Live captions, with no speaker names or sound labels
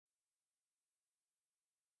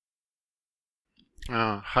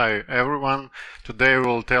Hi everyone. Today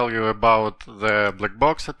we'll tell you about the black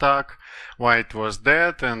box attack, why it was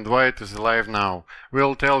dead and why it is alive now.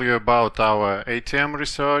 We'll tell you about our ATM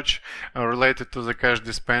research related to the cash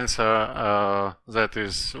dispenser, that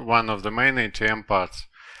is one of the main ATM parts.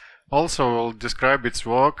 Also we'll describe its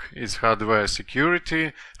work, its hardware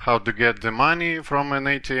security, how to get the money from an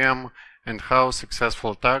ATM, and how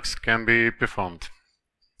successful attacks can be performed.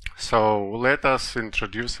 So let us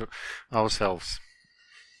introduce ourselves.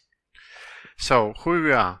 So, who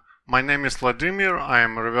we are? My name is Vladimir, I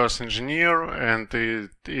am a reverse engineer and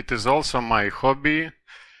it is also my hobby.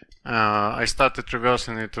 I started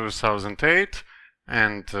reversing in 2008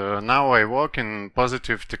 and now I work in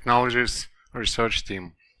Positive Technologies research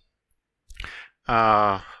team.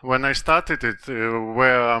 When I started it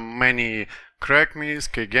were many crack miss,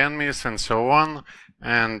 keygen miss and so on,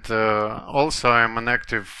 and also I'm an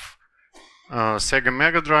active Sega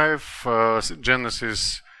Mega Drive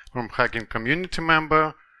Genesis from hacking community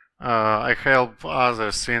member. I help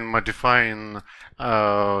others in modifying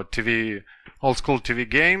old school TV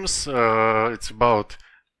games. It's about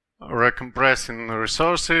recompressing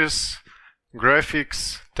resources,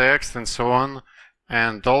 graphics, text, and so on.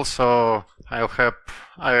 And also I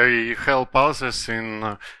help others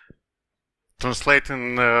in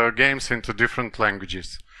translating games into different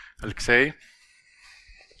languages. Alexei?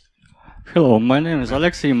 Hello, my name is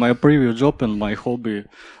Alexei. My previous job and my hobby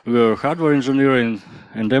were hardware engineering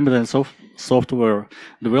and embedded software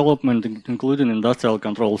development, including industrial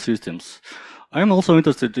control systems. I'm also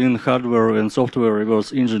interested in hardware and software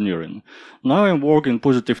reverse engineering. Now I'm working in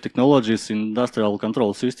Positive Technologies in industrial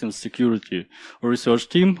control systems security research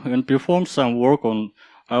team and perform some work on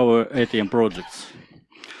our ATM projects.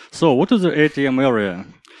 So, what is the ATM area?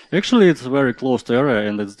 Actually, it's a very closed area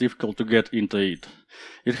and it's difficult to get into it.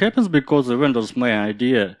 It happens because the vendor's main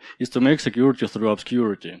idea is to make security through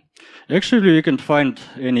obscurity. Actually, you can find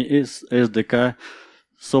any SDK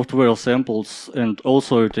software samples and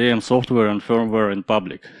also ATM software and firmware in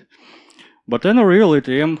public. But any real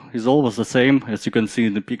ATM is always the same, as you can see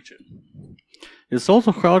in the picture. It's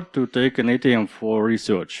also hard to take an ATM for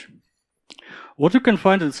research. What you can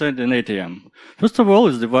find inside an ATM? First of all,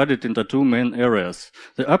 it's divided into two main areas,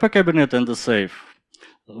 the upper cabinet and the safe.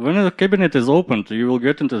 When the cabinet is opened, you will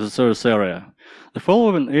get into the service area. The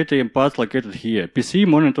following ATM parts located here: PC,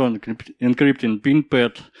 monitor, encrypting pin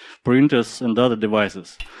pad, printers, and other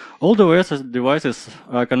devices. All devices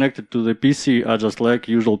are connected to the PC are just like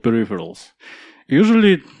usual peripherals.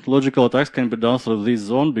 Usually, logical attacks can be done through this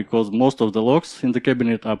zone because most of the locks in the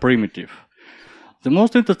cabinet are primitive. The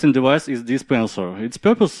most interesting device is dispenser. Its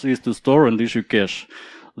purpose is to store and issue cash.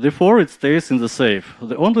 Therefore, it stays in the safe.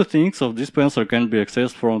 The only things of dispenser can be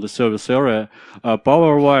accessed from the service area are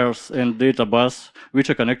power wires and data bus, which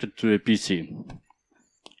are connected to a PC.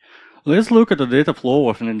 Let's look at the data flow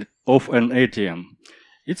of an ATM.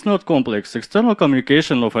 It's not complex. External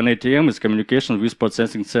communication of an ATM is communication with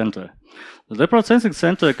processing center. The processing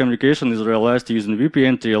center communication is realized using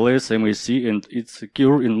VPN, TLS, MAC, and it's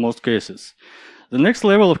secure in most cases. The next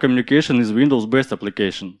level of communication is Windows-based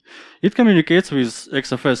application. It communicates with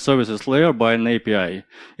XFS services layer by an API.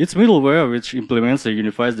 It's middleware which implements a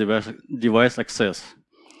unified device access.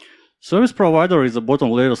 Service provider is a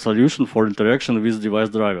bottom layer solution for interaction with device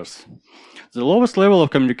drivers. The lowest level of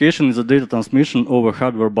communication is the data transmission over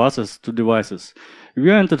hardware buses to devices.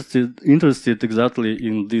 We are interested exactly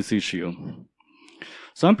in this issue.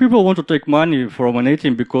 Some people want to take money from an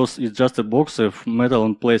ATM because it's just a box of metal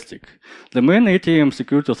and plastic. The main ATM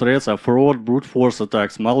security threats are fraud, brute force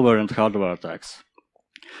attacks, malware, and hardware attacks.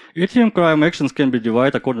 ATM crime actions can be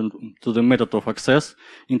divided according to the method of access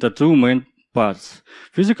into two main parts: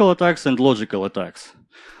 physical attacks and logical attacks.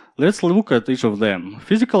 Let's look at each of them.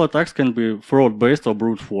 Physical attacks can be fraud-based or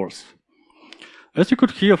brute force. As you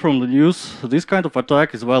could hear from the news, this kind of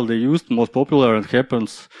attack is widely used, most popular, and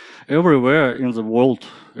happens everywhere in the world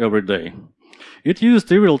every day. It uses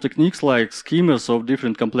trivial techniques like schemers of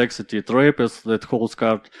different complexity, trappers that hold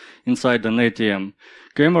cards inside an ATM,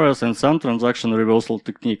 cameras, and some transaction reversal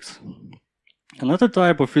techniques. Another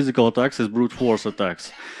type of physical attacks is brute force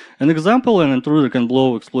attacks. An example: an intruder can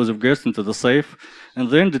blow explosive gas into the safe and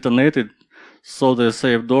then detonate it so the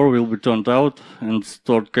safe door will be turned out and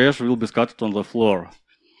stored cash will be scattered on the floor.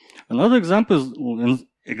 Another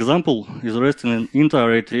example is arresting an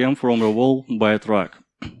entire ATM from a wall by a truck.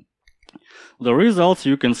 The results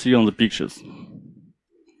you can see on the pictures.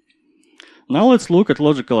 Now let's look at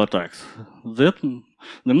logical attacks.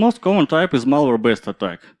 The most common type is malware-based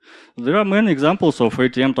attack. There are many examples of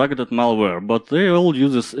ATM-targeted malware, but they all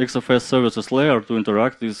use this XFS services layer to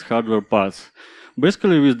interact with hardware parts.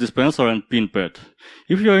 basically with dispenser and pin pad.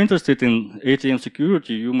 If you are interested in ATM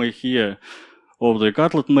security, you may hear of the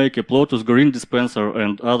Cutlet Maker, Plotus, Green Dispenser,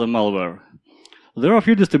 and other malware. There are a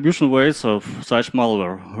few distribution ways of such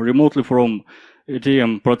malware, remotely from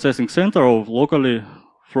ATM processing center or locally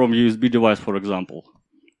from USB device, for example.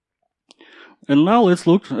 And now let's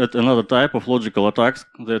look at another type of logical attacks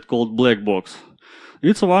that's called black box.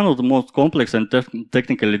 It's one of the most complex and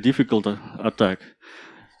technically difficult attack,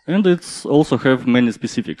 and it also have many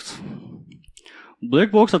specifics.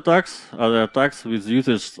 Black box attacks are the attacks with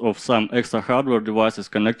usage of some extra hardware devices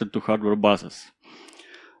connected to hardware buses.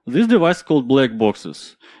 These devices called black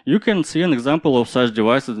boxes. You can see an example of such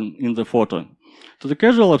devices in the photo. To the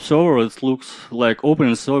casual observer, it looks like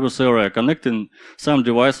opening service area, connecting some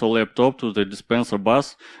device or laptop to the dispenser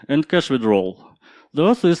bus, and cash withdrawal.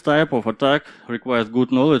 Thus, this type of attack requires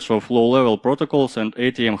good knowledge of low-level protocols and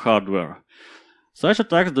ATM hardware. Such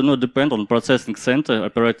attacks do not depend on processing center,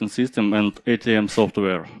 operating system, and ATM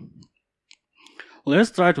software.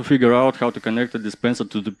 Let's try to figure out how to connect a dispenser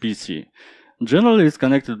to the PC. Generally, it's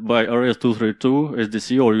connected by RS-232,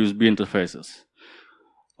 SDC, or USB interfaces.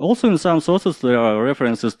 Also, in some sources, there are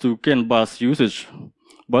references to CAN bus usage,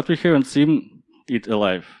 but we haven't seen it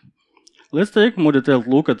alive. Let's take a more detailed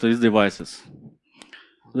look at these devices.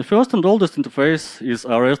 The first and oldest interface is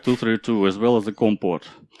RS-232, as well as the COM port.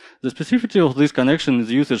 The specificity of this connection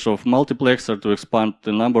is usage of multiplexer to expand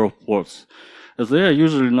the number of ports, as they are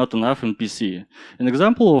usually not enough in PC. An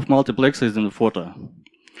example of multiplexer is in the photo.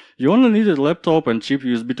 You only need a laptop and cheap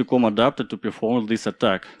USB to COM adapter to perform this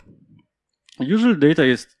attack. Usually data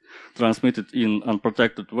is transmitted in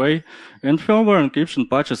unprotected way, and firmware encryption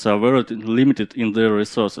patches are very limited in their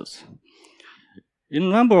resources. In a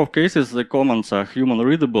number of cases, the commands are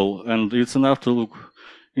human-readable, and it's enough to look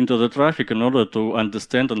into the traffic in order to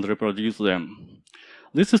understand and reproduce them.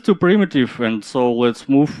 This is too primitive, and so let's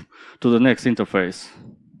move to the next interface.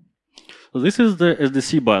 This is the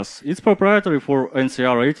SDC bus. It's proprietary for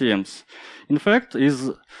NCR ATMs. In fact, it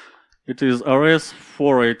is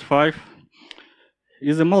RS-485.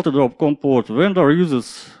 It's a multi-drop COM port. Vendor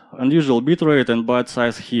uses unusual bitrate and byte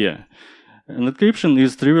size here. And encryption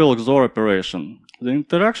is trivial XOR operation. The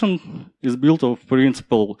interaction is built of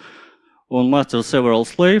principle on master several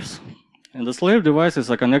slaves, and the slave devices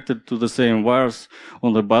are connected to the same wires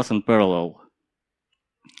on the bus in parallel.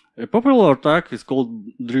 A popular attack is called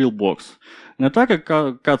drill box. An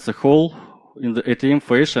attacker cuts a hole in the ATM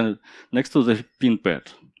fascia next to the pin pad.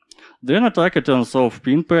 Then attacker turns off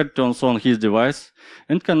pin pad, turns on his device,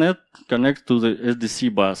 and connects to the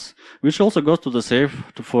SDC bus, which also goes to the safe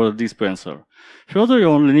for the dispenser. Further, you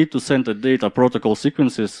only need to send the data protocol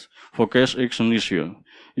sequences for cache action issue.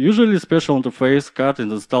 Usually, special interface card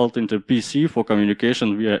is installed into PC for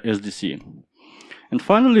communication via SDC. And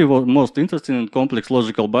finally, what most interesting and complex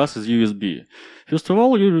logical bus is USB. First of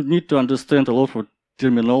all, you need to understand a lot of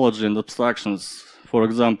terminology and abstractions, for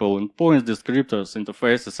example, endpoints, descriptors,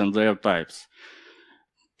 interfaces, and their types.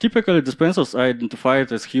 Typically, dispensers are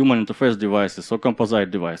identified as human interface devices or composite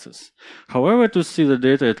devices. However, to see the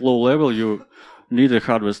data at low level, you need a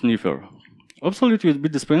hardware sniffer. Obsolete USB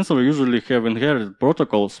dispensers usually have inherited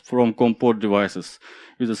protocols from COM port devices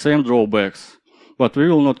with the same drawbacks, but we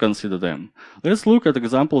will not consider them. Let's look at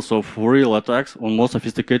examples of real attacks on more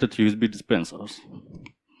sophisticated USB dispensers.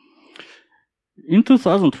 In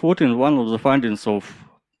 2014, one of the findings of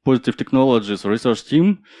Positive Technologies research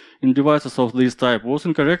team in devices of this type was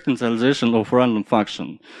incorrect initialization of random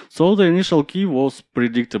function, so the initial key was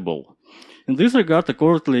predictable. In this regard, a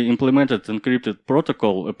correctly implemented encrypted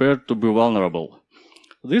protocol appeared to be vulnerable.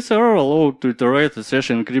 This error allowed to iterate the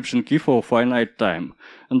session encryption key for a finite time,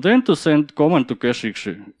 and then to send command to cache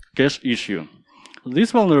issue.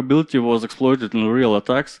 This vulnerability was exploited in real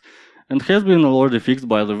attacks and has been already fixed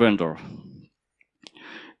by the vendor.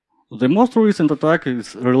 The most recent attack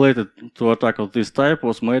is related to attack of this type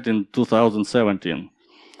was made in 2017.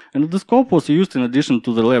 And the scope was used in addition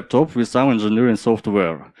to the laptop with some engineering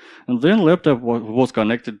software. And then laptop was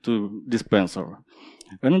connected to dispenser.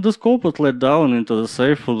 And the scope was let down into the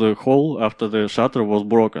safe through the hole after the shutter was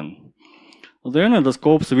broken. Then the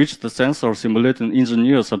scope switched the sensor simulating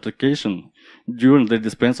engineer's application during the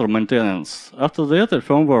dispenser maintenance. After that, a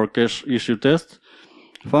firmware cache issue test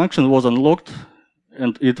function was unlocked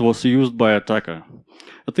and it was used by attacker.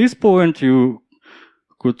 At this point, you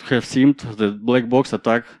could have seemed that black box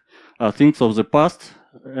attack are things of the past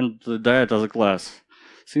and died as a class.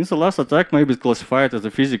 Since the last attack may be classified as a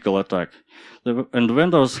physical attack, and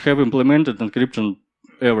vendors have implemented encryption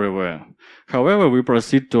everywhere. However, we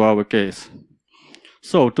proceed to our case.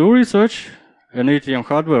 So, to research an ATM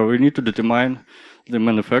hardware, we need to determine the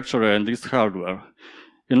manufacturer and its hardware.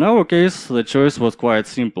 In our case, the choice was quite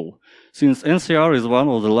simple, since NCR is one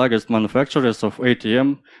of the largest manufacturers of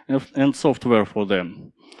ATM and software for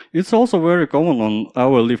them. It's also very common on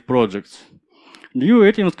our Leaf projects. New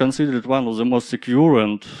ATMs considered one of the most secure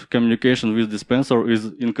and communication with dispenser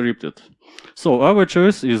is encrypted. So our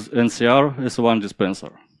choice is NCR S1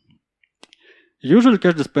 dispenser. Usually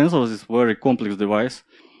cash dispenser is a very complex device.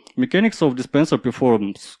 Mechanics of dispenser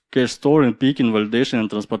performs cash storing, picking, validation and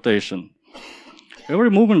transportation. Every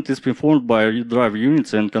movement is performed by drive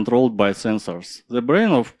units and controlled by sensors. The brain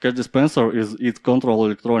of cash dispenser is its control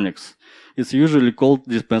electronics. It's usually called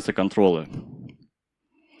dispenser controller.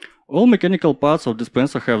 All mechanical parts of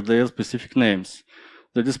dispenser have their specific names.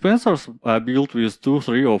 The dispensers are built with 2,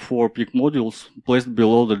 3 or 4 PIC modules placed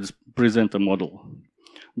below the presenter model.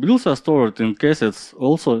 Bills are stored in cassettes.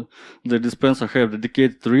 Also, the dispenser have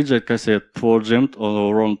dedicated reject cassette for jammed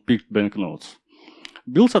or wrong picked banknotes.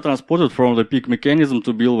 Bills are transported from the PIC mechanism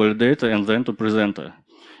to bill validator and then to presenter.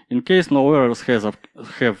 In case no errors have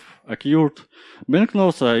occurred,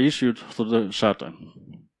 banknotes are issued through the shutter.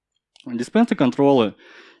 A dispenser controller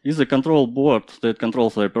is a control board that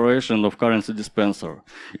controls the operation of currency dispenser.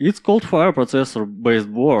 It's called fire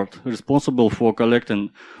processor-based board, responsible for collecting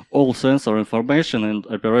all sensor information and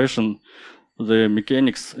operation the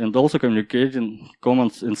mechanics and also communicating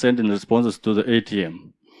commands and sending responses to the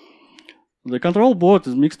ATM. The control board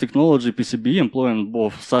is mixed technology PCB employing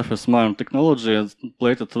both surface mount technology and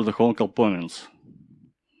plated through the whole components.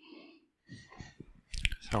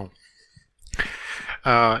 So,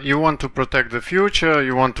 you want to protect the future,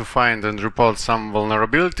 you want to find and report some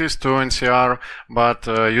vulnerabilities to NCR, but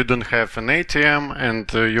you don't have an ATM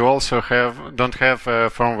and you also don't have a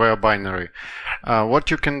firmware binary. What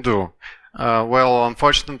you can do? Well,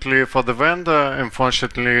 unfortunately for the vendor,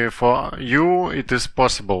 unfortunately for you, it is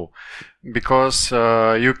possible. Because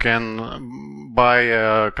you can buy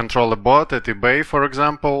a controller board at eBay, for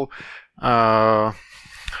example. Why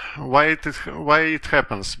it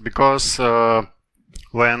happens? Because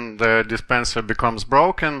when the dispenser becomes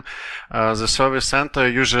broken, the service center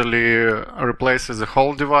usually replaces the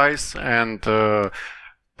whole device, and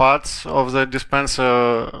parts of the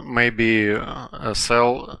dispenser may be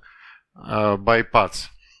sold by parts.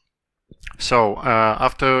 So,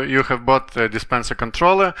 after you have bought the dispenser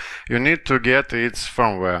controller, you need to get its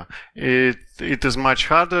firmware. It is much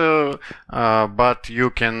harder, but you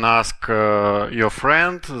can ask your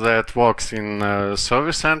friend that works in a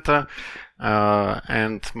service center,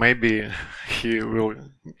 and maybe he will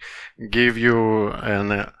give you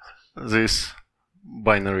this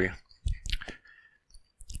binary.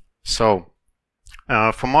 So,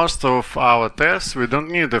 for most of our tests, we don't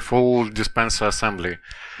need a full dispenser assembly.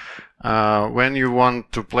 When you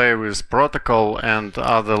want to play with protocol and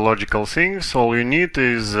other logical things, all you need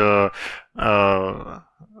is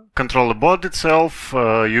controller board itself,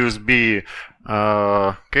 USB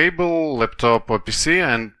cable, laptop or PC,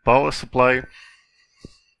 and power supply.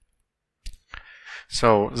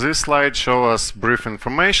 So this slide shows us brief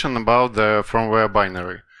information about the firmware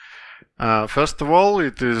binary. First of all,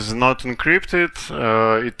 it is not encrypted,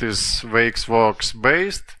 it is Wakesworks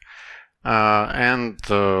based. And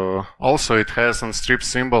also it has unstripped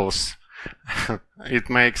symbols.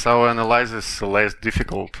 It makes our analysis less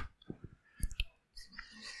difficult.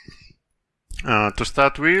 To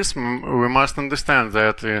start with, we must understand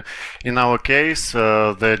that in our case,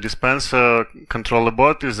 the dispenser controller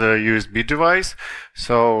board is a USB device,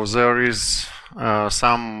 so there is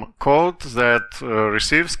some code that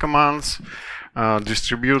receives commands,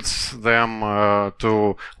 distributes them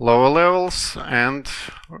to lower levels, and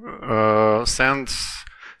sends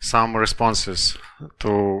some responses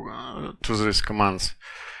to these commands.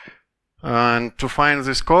 And to find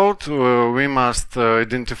this code, we must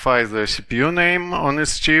identify the CPU name on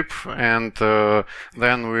its chip, and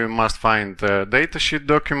then we must find the datasheet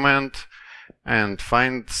document and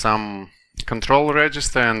find some control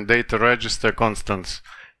register and data register constants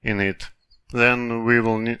in it. Then we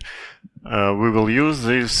will use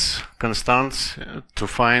these constants to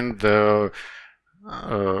find the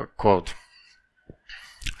code.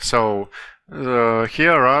 So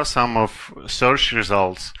here are some of search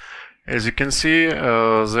results. As you can see,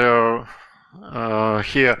 there are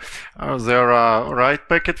write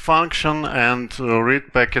packet function and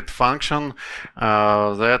read packet function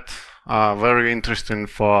that are very interesting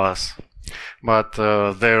for us, but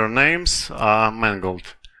their names are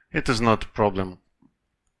mangled. It is not a problem.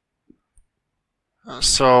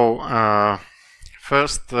 So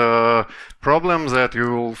first problem that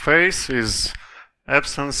you will face is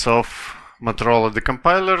absence of Motorola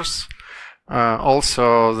decompilers.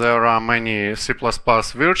 Also, there are many C++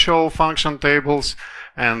 virtual function tables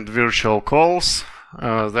and virtual calls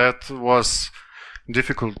that was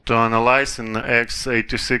difficult to analyze in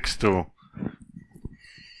x86 too.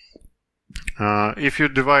 If you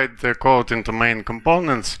divide the code into main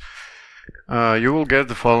components, you will get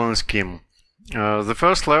the following scheme. The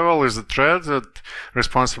first level is the thread that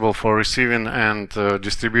responsible for receiving and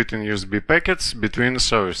distributing USB packets between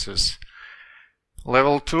services.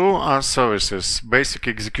 Level 2 are services, basic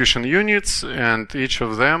execution units, and each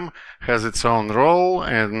of them has its own role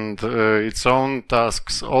and its own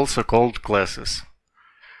tasks, also called classes.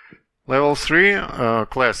 Level 3 are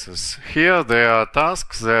classes. Here there are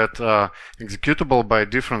tasks that are executable by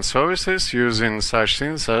different services using such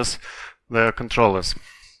things as their controllers.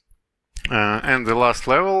 And the last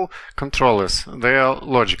level, controllers. They are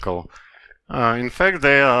logical. In fact,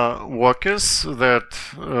 they are workers that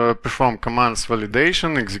perform commands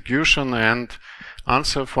validation, execution, and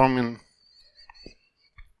answer forming.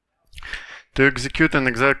 To execute an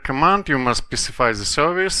exact command, you must specify the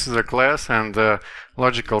service, the class, and the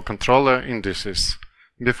logical controller indices.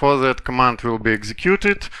 Before that command will be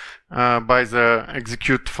executed by the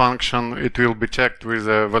execute function, it will be checked with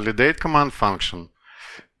the validate command function.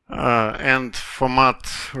 And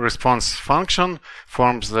format response function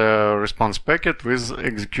forms the response packet with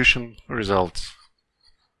execution results.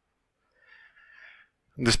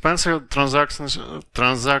 Dispenser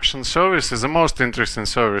transaction service is the most interesting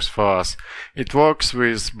service for us. It works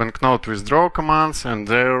with banknote withdrew commands and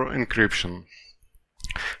their encryption.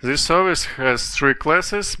 This service has 3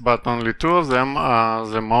 classes, but only 2 of them are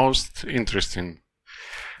the most interesting.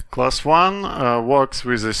 Class 1 works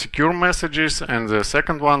with the secure messages, and the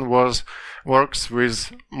second one works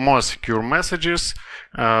with more secure messages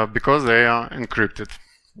because they are encrypted.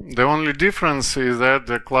 The only difference is that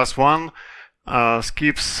the class 1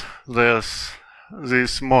 skips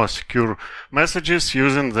these more secure messages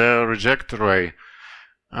using the reject array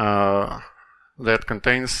that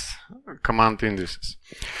contains command indices.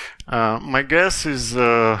 My guess is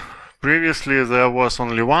previously there was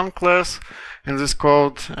only one class in this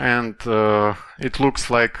code, and it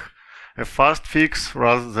looks like a fast fix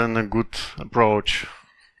rather than a good approach.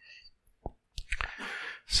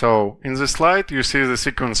 So, in this slide you see the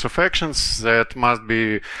sequence of actions that must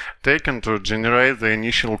be taken to generate the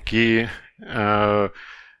initial key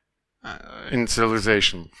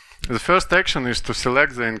initialization. The first action is to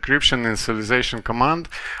select the encryption initialization command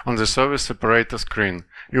on the service operator screen.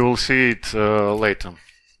 You will see it later.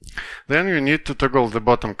 Then you need to toggle the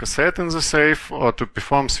bottom cassette in the safe or to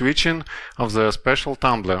perform switching of the special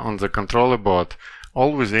tumbler on the controller board,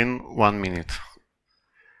 all within 1 minute.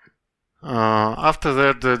 After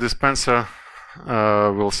that, the dispenser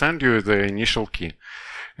will send you the initial key.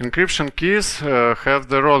 Encryption keys have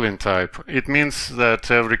the rolling type. It means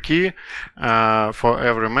that every key for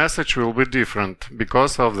every message will be different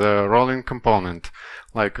because of the rolling component,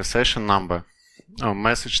 like a session number or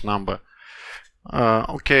message number.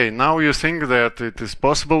 Okay, now you think that it is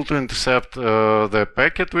possible to intercept the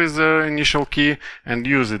packet with the initial key and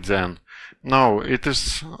use it then. No, it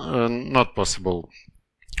is not possible,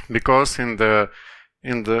 because in the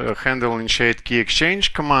handle initiate key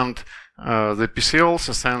exchange command, the PC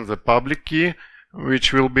also sends the public key,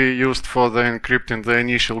 which will be used for the encrypting the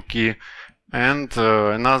initial key, and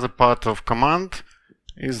another part of command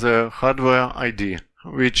is the hardware ID,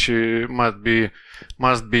 which must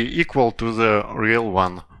be equal to the real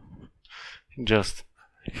one, just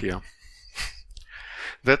here.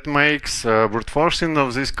 That makes brute forcing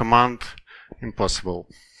of this command impossible.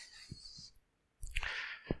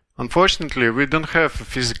 Unfortunately, we don't have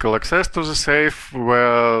physical access to the safe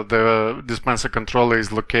where the dispenser controller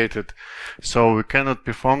is located, so we cannot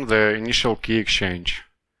perform the initial key exchange.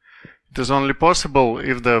 It is only possible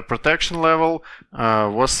if the protection level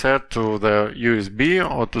was set to the USB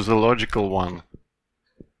or to the logical one.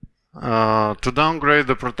 To downgrade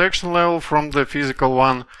the protection level from the physical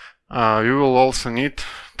one, you will also need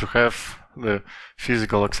to have the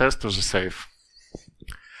physical access to the safe.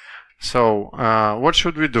 So, what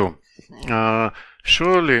should we do?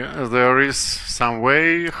 Surely there is some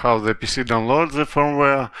way how the PC downloads the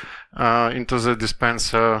firmware into the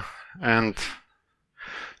dispenser, and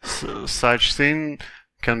such thing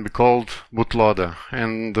can be called bootloader,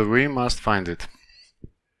 and we must find it.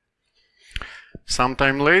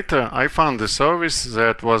 Sometime later I found the service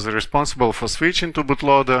that was responsible for switching to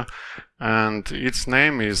bootloader, and its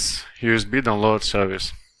name is USB download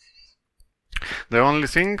service. The only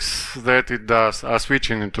things that it does are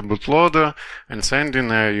switching into bootloader and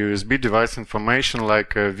sending a USB device information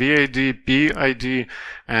like a VID, PID,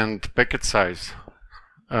 and packet size.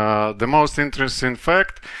 the most interesting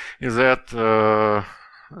fact is that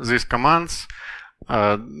these commands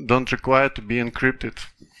don't require to be encrypted.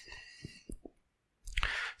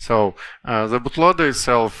 So the bootloader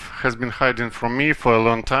itself has been hiding from me for a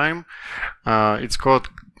long time. Its code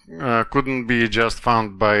couldn't be just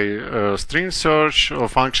found by string search or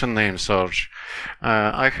function name search.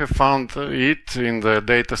 I have found it in the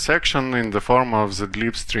data section in the form of the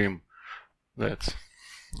glib stream. That's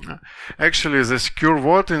actually the secure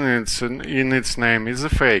word in its name is a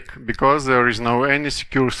fake, because there is no any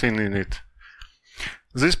secure thing in it.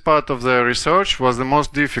 This part of the research was the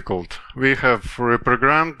most difficult. We have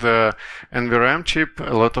reprogrammed the NVRAM chip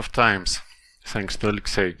a lot of times, thanks to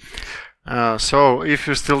Alexei. So if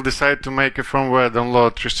you still decide to make a firmware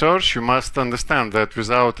download research, you must understand that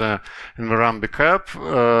without an NVRAM backup,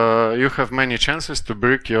 you have many chances to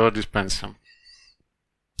break your dispenser.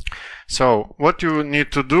 So what you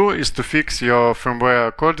need to do is to fix your firmware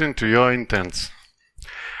according to your intents.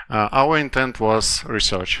 Our intent was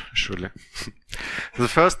research, surely. The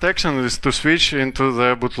first action is to switch into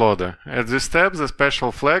the bootloader. At this step, the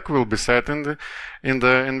special flag will be set in the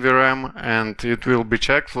NVRAM, and it will be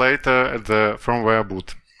checked later at the firmware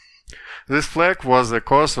boot. This flag was the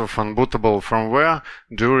cause of unbootable firmware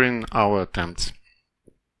during our attempts.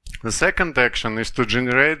 The second action is to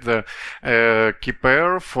generate the key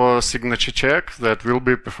pair for signature check that will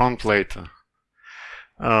be performed later.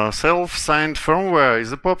 Self-signed firmware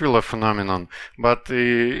is a popular phenomenon, but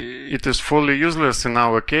it is fully useless in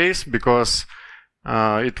our case because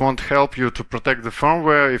it won't help you to protect the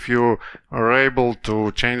firmware if you are able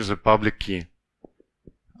to change the public key.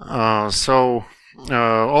 Also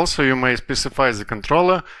you may specify the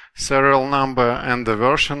controller, serial number, and the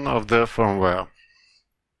version of the firmware.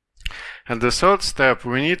 At the third step,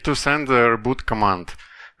 we need to send the reboot command.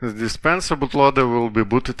 The dispenser bootloader will be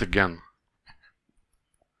booted again.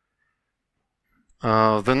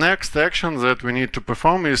 The next action that we need to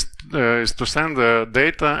perform is to send the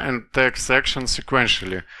data and text sections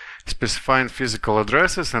sequentially, specifying physical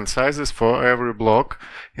addresses and sizes for every block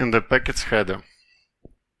in the packet's header.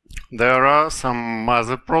 There are some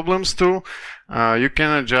other problems too. You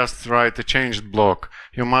cannot just write a changed block.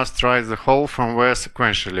 You must write the whole firmware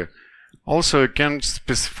sequentially. Also, you can't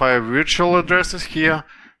specify virtual addresses here.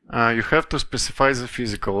 You have to specify the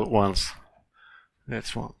physical ones.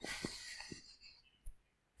 That's one.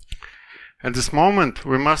 At this moment,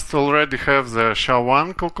 we must already have the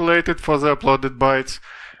SHA-1 calculated for the uploaded bytes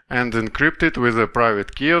and encrypted with the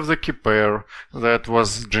private key of the key pair that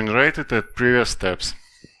was generated at previous steps.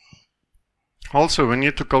 Also, we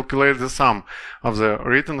need to calculate the sum of the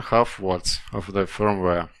written half words of the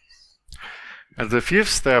firmware. At the fifth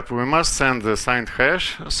step, we must send the signed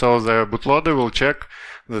hash, so the bootloader will check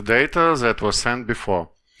the data that was sent before.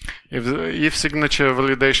 If signature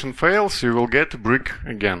validation fails, you will get a brick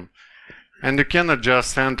again. And you cannot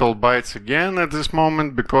just send all bytes again at this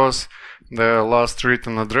moment because the last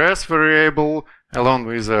written address variable along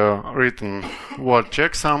with the written word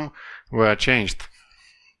checksum were changed.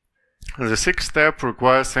 The sixth step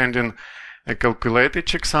requires sending a calculated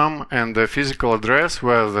checksum and the physical address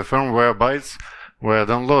where the firmware bytes were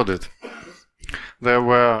downloaded. There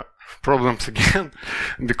were problems again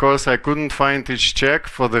because I couldn't find each check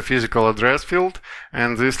for the physical address field,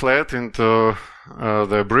 and this led into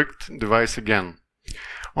the bricked device again.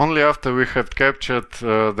 Only after we had captured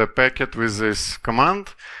the packet with this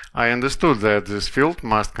command, I understood that this field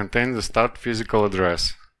must contain the start physical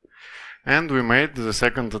address. And we made the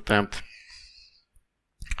second attempt.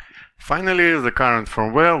 Finally, the current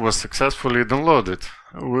firmware was successfully downloaded.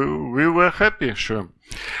 We were happy, sure.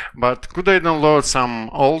 But could I download some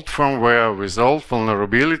old firmware with old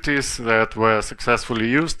vulnerabilities that were successfully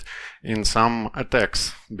used in some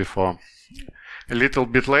attacks before? A little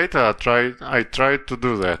bit later, I tried to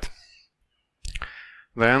do that.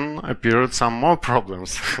 Then appeared some more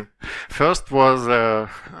problems. First was the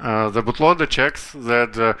bootloader checks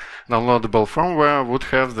that the downloadable firmware would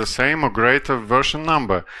have the same or greater version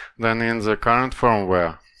number than in the current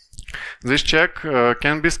firmware. This check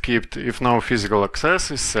can be skipped if no physical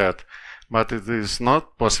access is set, but it is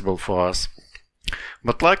not possible for us.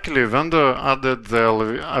 But luckily, vendor added the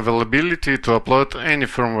availability to upload any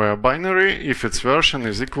firmware binary if its version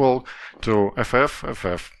is equal to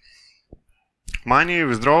FFFF. Money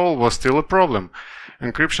withdrawal was still a problem.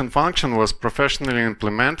 Encryption function was professionally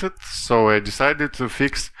implemented, so I decided to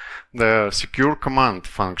fix the secure command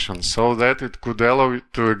function so that it could allow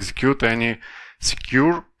it to execute any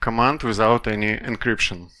secure command without any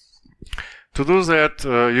encryption. To do that,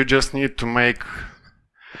 you just need to make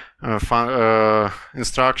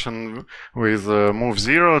instruction with move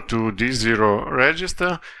 0 to D0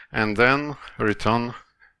 register and then return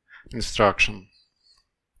instruction.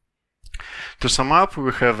 To sum up,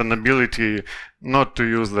 we have an ability not to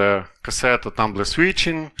use the cassette or tumbler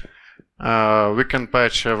switching. We can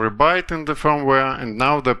patch every byte in the firmware, and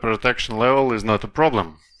now the protection level is not a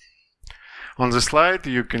problem. On the slide,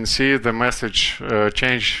 you can see the message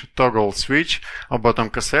change toggle switch or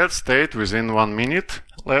bottom cassette state within 1 minute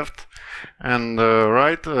left, and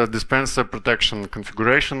right dispenser protection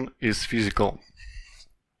configuration is physical.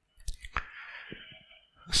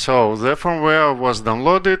 So the firmware was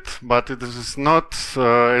downloaded, but it is not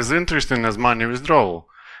as interesting as money withdrawal.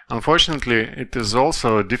 Unfortunately, it is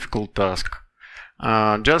also a difficult task.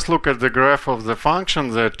 Just look at the graph of the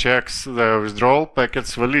function that checks the withdrawal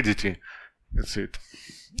packet's validity. That's it.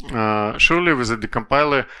 Surely with a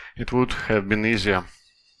decompiler it would have been easier.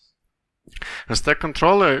 A stack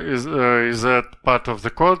controller is that part of the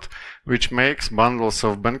code which makes bundles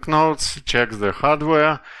of banknotes, checks the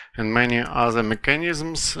hardware, and many other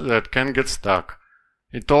mechanisms that can get stuck.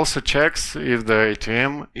 It also checks if the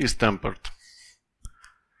ATM is tampered.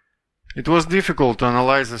 It was difficult to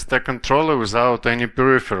analyze the stack controller without any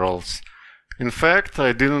peripherals. In fact,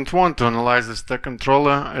 I didn't want to analyze the stack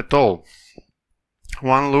controller at all.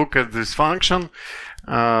 One look at this function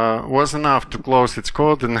was enough to close its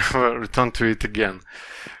code and never return to it again.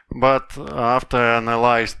 But after I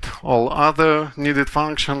analyzed all other needed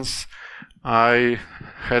functions, I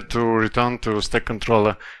had to return to stack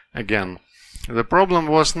controller again. The problem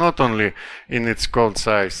was not only in its code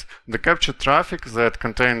size. The captured traffic that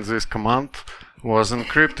contained this command was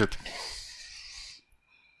encrypted.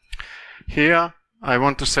 Here, I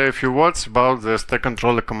want to say a few words about the stack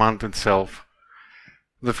controller command itself.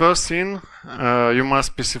 The first thing you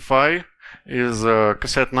must specify is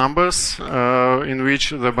cassette numbers in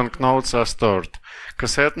which the banknotes are stored.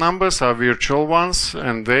 Cassette numbers are virtual ones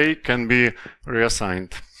and they can be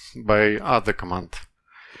reassigned by other command.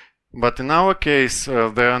 But in our case,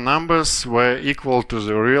 their numbers were equal to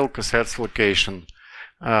the real cassette's location.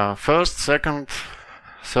 First, second,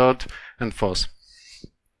 third, and fourth.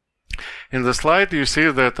 In the slide, you see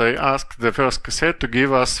that I asked the first cassette to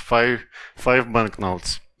give us five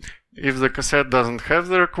banknotes. If the cassette doesn't have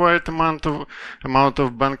the required amount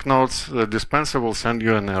of banknotes, the dispenser will send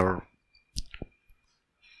you an error.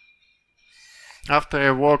 After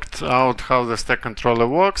I worked out how the stack controller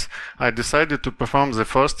works, I decided to perform the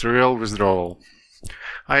first real withdrawal.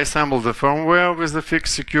 I assembled the firmware with the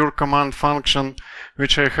fix secure command function,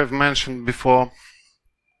 which I have mentioned before,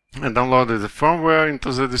 and downloaded the firmware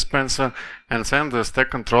into the dispenser and sent the stack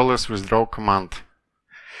controller's withdraw command.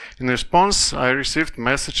 In response, I received a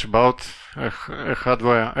message about a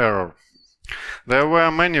hardware error. There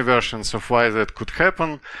were many versions of why that could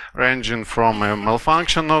happen, ranging from a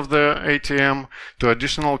malfunction of the ATM to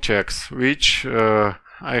additional checks, which I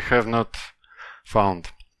have not found.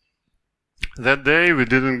 That day we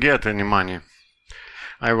didn't get any money.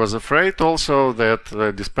 I was afraid also that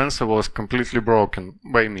the dispenser was completely broken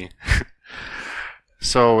by me.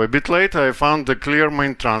 So a bit later I found the clear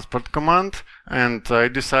main transport command and I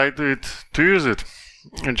decided to use it,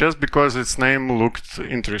 just because its name looked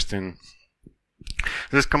interesting.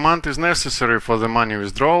 This command is necessary for the money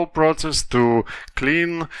withdrawal process to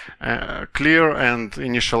clear and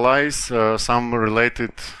initialize some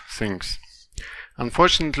related things.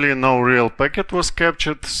 Unfortunately, no real packet was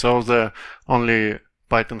captured, so the only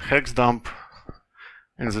Python hex dump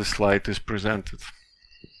in this slide is presented.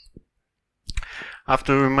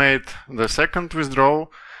 After we made the second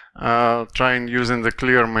withdrawal, trying using the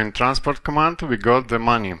clear main transport command, we got the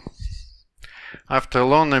money. After a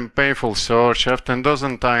long and painful search, after a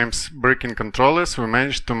dozen times breaking controllers, we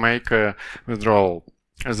managed to make a withdrawal.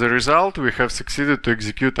 As a result, we have succeeded to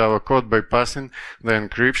execute our code by passing the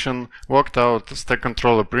encryption, worked out stack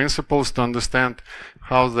controller principles to understand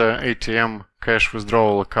how the ATM cash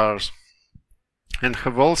withdrawal occurs, and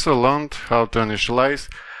have also learned how to initialize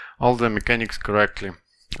all the mechanics correctly.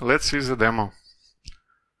 Let's see the demo.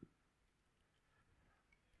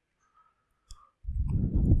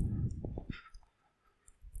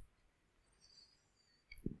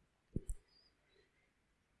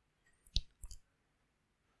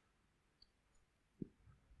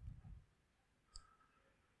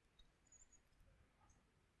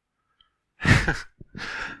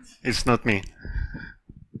 It's not me.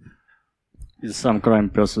 It's some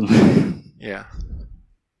crime person. Yeah.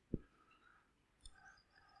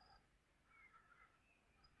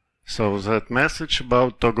 So that message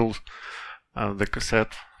about toggle the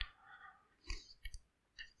cassette.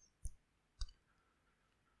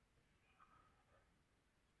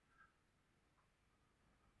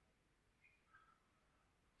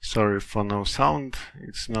 Sorry for no sound,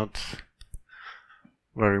 it's not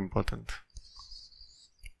very important.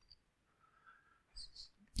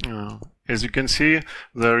 As you can see,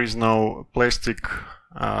 there is no plastic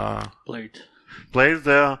plate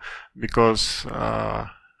there, because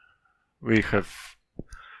we have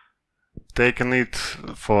taken it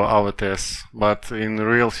for our tests, but in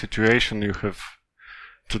real situation you have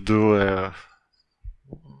to do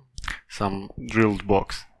some drilled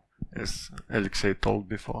box, as Alexei told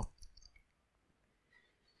before.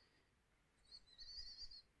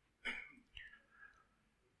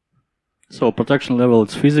 So protection level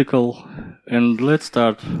is physical, and let's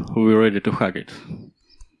start. We're ready to hack it.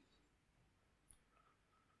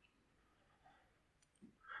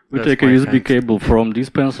 We take a USB cable from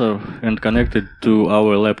dispenser and connect it to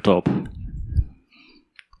our laptop.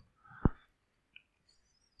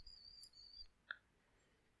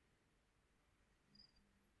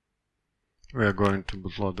 We are going to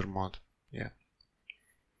bootloader mode. Yeah.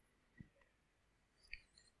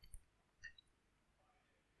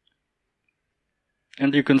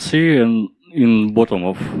 And you can see in bottom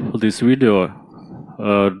of this video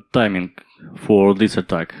timing for this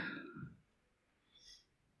attack.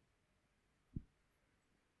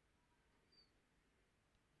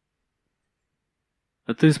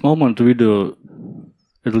 At this moment, video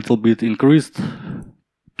a little bit increased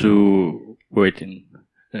to waiting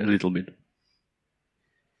a little bit.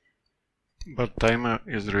 But timer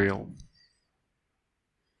is real.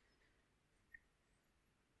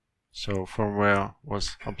 So firmware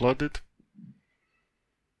was uploaded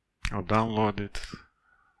or downloaded.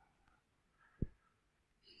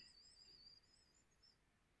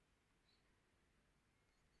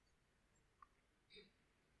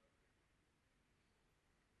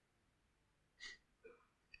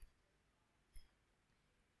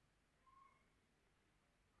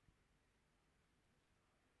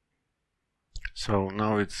 So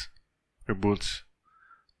now it reboots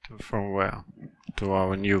to firmware, to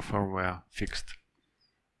our new firmware fixed.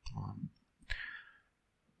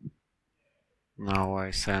 Now I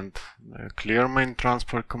send a clear main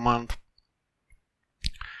transfer command.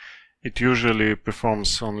 It usually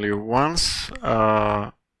performs only once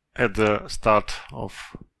at the start of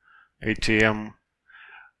ATM,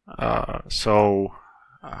 so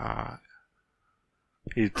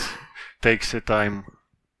it takes a time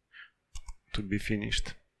to be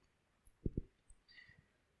finished.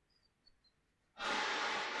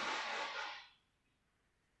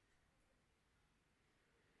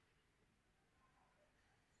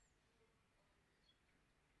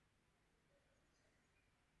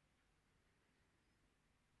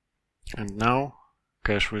 And now,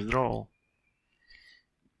 cash withdrawal.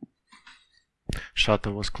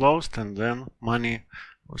 Shutter was closed and then money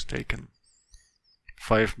was taken.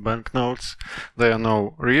 5 banknotes. They are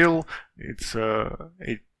now real. It's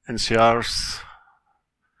NCR's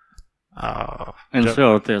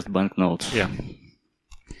NCR test banknotes. Yeah.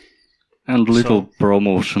 And little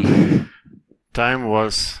promotion. Time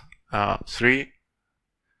was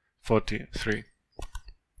 3:43.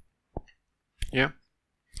 Yeah.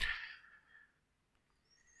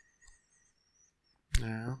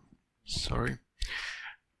 Yeah. Sorry.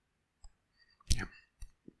 Yeah.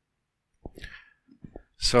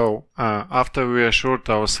 So after we assured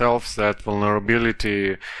ourselves that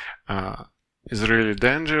vulnerability is really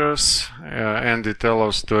dangerous and it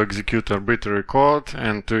allows to execute arbitrary code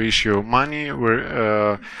and to issue money,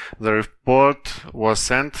 the report was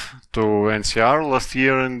sent to NCR last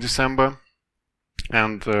year in December,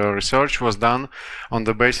 and research was done on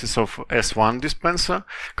the basis of S1 dispenser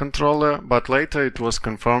controller, but later it was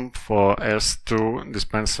confirmed for S2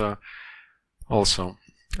 dispenser also.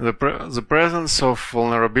 The presence of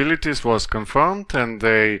vulnerabilities was confirmed and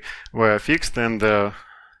they were fixed in the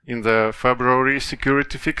February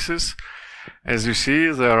security fixes. As you see,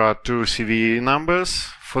 there are 2 CVE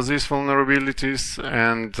numbers for these vulnerabilities,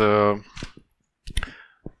 and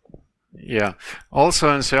yeah. Also,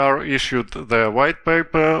 NCR issued the white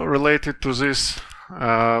paper related to this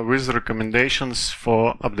with recommendations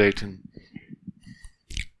for updating.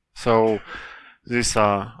 So these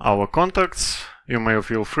are our contacts. You may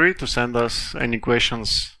feel free to send us any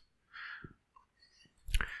questions.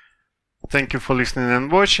 Thank you for listening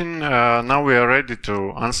and watching. Now we are ready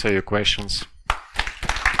to answer your questions.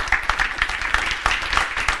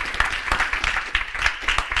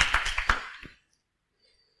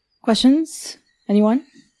 Questions? Anyone?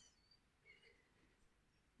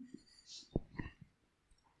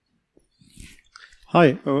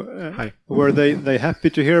 Hi. Hi. Were they happy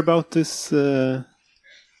to hear about this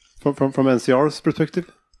from NCR's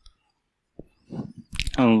perspective?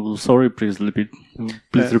 Oh, sorry, please repeat.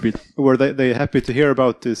 Please repeat. Were they happy to hear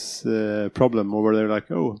about this problem, or were they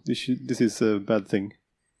like, oh, this is a bad thing?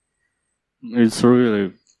 It's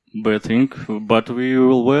really bad thing, but we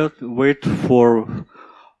will wait for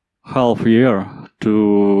half year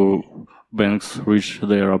to banks reach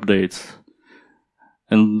their updates,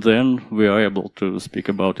 and then we are able to speak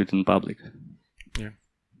about it in public. Yeah.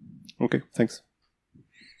 Okay, thanks.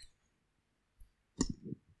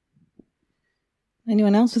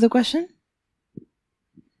 Anyone else with a question?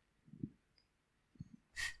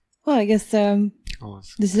 Well, I guess this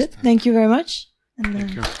is it. Thank you very much. And,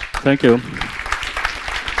 Thank you. Thank you.